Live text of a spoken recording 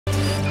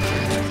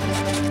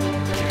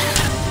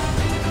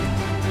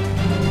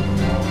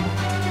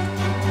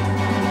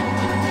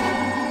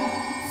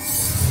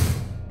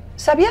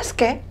¿Sabías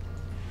que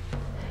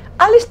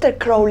Alister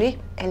Crowlie,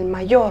 el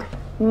mayor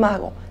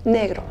mago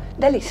negro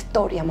de la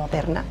historia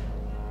moderna,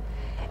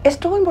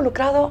 estuvo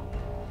involucrado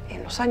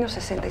en los años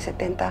 60 y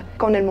 70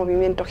 con el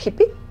movimiento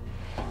hippie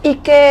y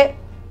que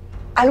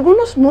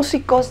algunos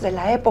músicos de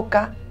la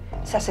época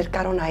se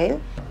acercaron a él?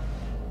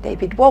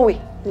 David Bowie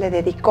le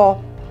dedicó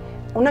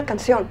una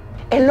canción,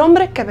 El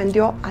hombre que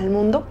vendió al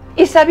mundo.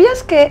 ¿Y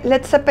sabías que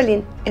Led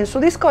Zeppelin, en su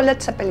disco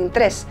Led Zeppelin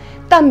 3,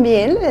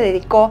 también le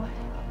dedicó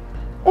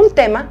un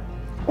tema,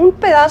 un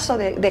pedazo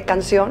de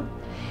canción?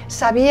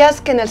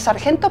 ¿Sabías que en el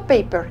Sargento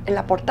Paper, en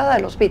la portada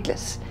de los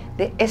Beatles,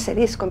 de ese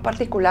disco en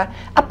particular,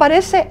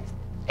 aparece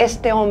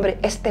este hombre,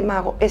 este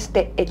mago,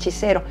 este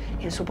hechicero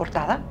en su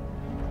portada?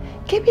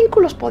 ¿Qué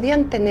vínculos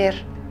podían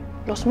tener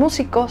los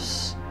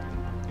músicos,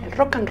 el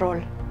rock and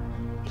roll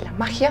y la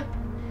magia?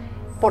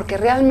 Porque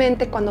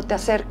realmente cuando te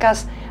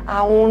acercas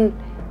a un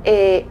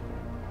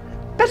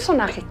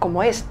personaje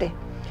como este,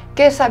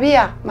 que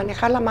sabía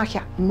manejar la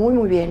magia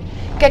muy bien,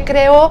 que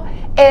creó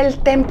el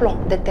templo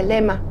de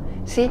Telema,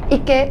 ¿sí? Y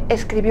que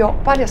escribió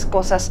varias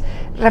cosas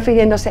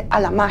refiriéndose a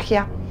la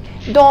magia,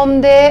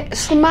 donde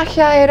su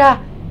magia era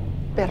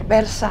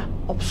perversa,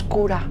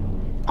 obscura,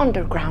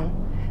 underground,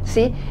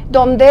 ¿sí?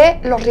 Donde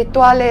los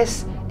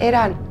rituales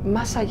eran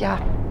más allá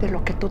de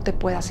lo que tú te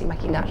puedas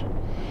imaginar,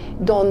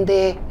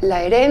 donde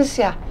la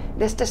herencia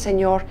de este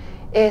señor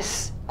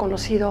es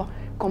conocido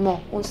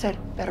como un ser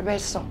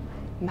perverso,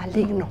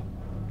 maligno,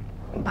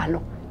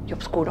 malo y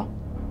oscuro.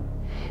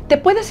 ¿Te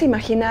puedes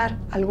imaginar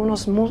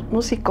algunos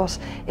músicos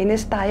en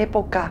esta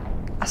época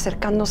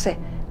acercándose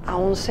a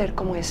un ser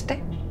como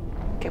este?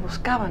 Que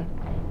buscaban,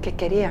 que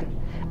querían.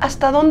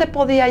 ¿Hasta dónde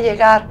podía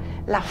llegar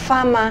la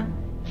fama,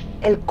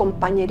 el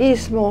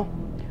compañerismo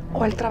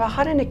o el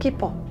trabajar en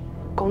equipo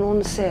con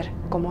un ser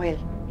como él?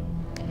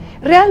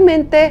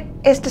 Realmente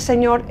este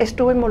señor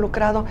estuvo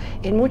involucrado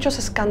en muchos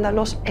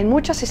escándalos, en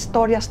muchas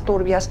historias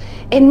turbias,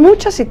 en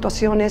muchas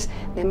situaciones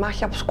de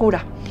magia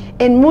oscura,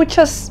 en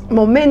muchos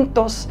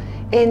momentos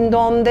en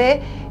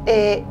donde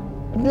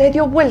le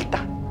dio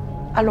vuelta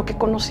a lo que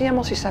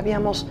conocíamos y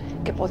sabíamos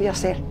que podía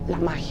ser la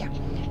magia.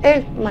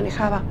 Él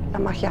manejaba la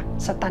magia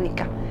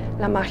satánica,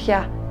 la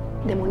magia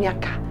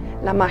demoníaca,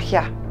 la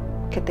magia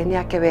que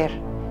tenía que ver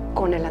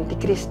con el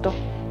anticristo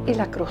y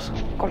la cruz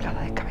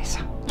colgada de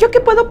cabeza. ¿Yo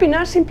qué puedo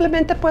opinar?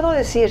 Simplemente puedo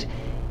decir,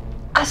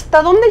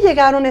 ¿hasta dónde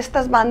llegaron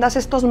estas bandas,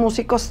 estos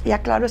músicos? Y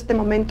aclaro, este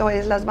momento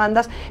es las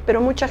bandas,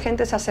 pero mucha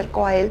gente se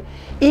acercó a él.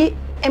 ¿Y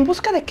en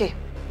busca de qué?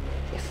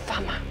 De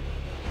fama,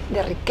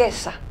 de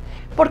riqueza.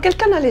 Porque él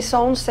canalizó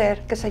a un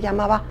ser que se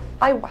llamaba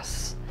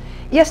Aiwas.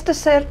 Y este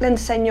ser le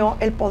enseñó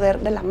el poder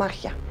de la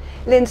magia.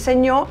 Le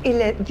enseñó y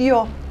le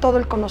dio todo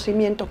el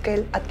conocimiento que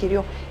él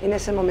adquirió en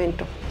ese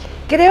momento.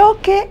 Creo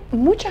que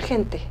mucha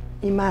gente,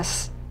 y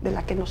más de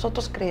la que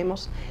nosotros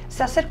creemos,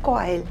 se acercó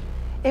a él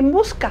en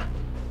busca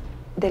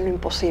de lo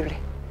imposible.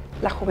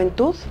 La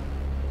juventud,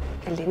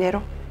 el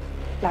dinero,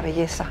 la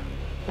belleza,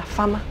 la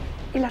fama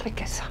y la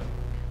riqueza.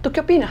 ¿Tú qué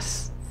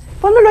opinas?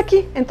 Pónmelo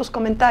aquí en tus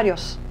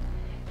comentarios.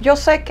 Yo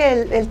sé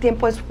que el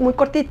tiempo es muy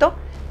cortito,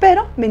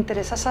 pero me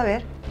interesa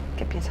saber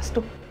qué piensas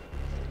tú.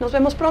 Nos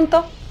vemos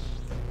pronto.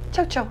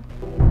 Chau, chau.